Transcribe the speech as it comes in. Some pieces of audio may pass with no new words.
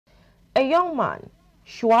A young man,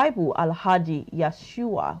 Shuaibu Alhaji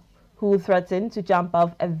Yushau, who threatened to jump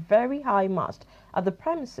off a very high mast at the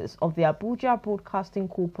premises of the Abuja Broadcasting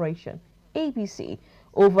Corporation, ABC,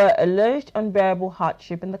 over alleged unbearable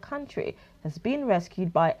hardship in the country, has been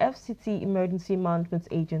rescued by FCT Emergency Management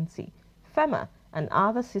Agency, Fema, and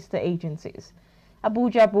other sister agencies.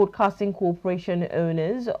 Abuja Broadcasting Corporation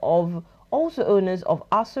also owners of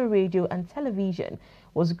ASO Radio and Television,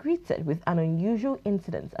 was greeted with an unusual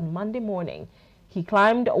incident on Monday morning. He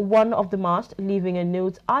climbed one of the masts, leaving a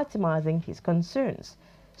note itemizing his concerns.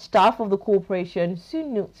 Staff of the corporation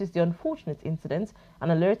soon noticed the unfortunate incident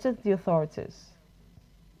and alerted the authorities.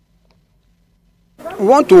 We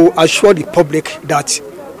want to assure the public that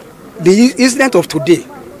the incident of today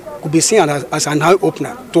could be seen as an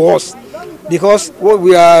eye-opener to us, because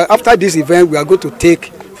after this event we are going to take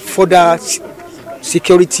further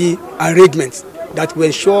security arrangements that will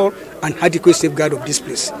ensure an adequate safeguard of this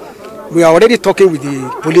place. We are already talking with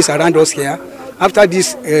the police around us here. After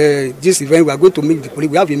this event, we are going to meet the police.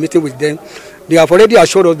 We have a meeting with them. They have already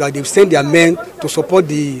assured us that they've sent their men to support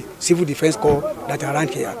the Civil Defense Corps that are around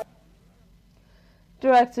here.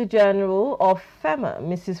 Director General of Fema,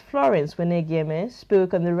 Mrs. Florence Wenegieme,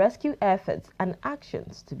 spoke on the rescue efforts and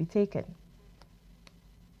actions to be taken.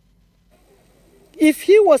 If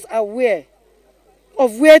he was aware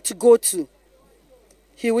of where to go to,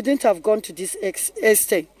 he wouldn't have gone to this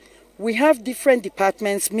extent. We have different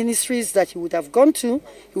departments, ministries that he would have gone to.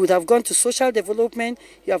 He would have gone to social development.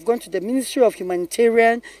 He have gone to the Ministry of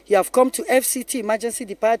Humanitarian. He have come to FCT Emergency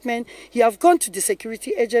Department. He have gone to the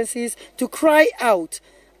security agencies to cry out.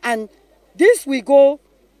 And this will go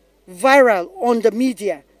viral on the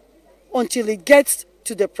media until it gets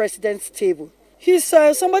to the president's table. He's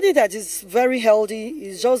somebody that is very healthy.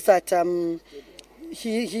 It's just that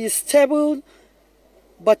he is stable,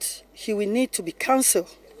 but he will need to be counseled.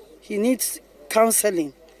 He needs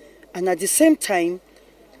counseling. And at the same time,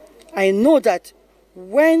 I know that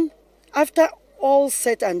after all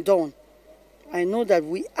said and done, I know that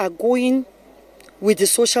we are going with the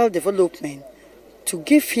social development to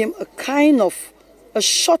give him a kind of a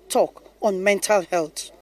short talk on mental health.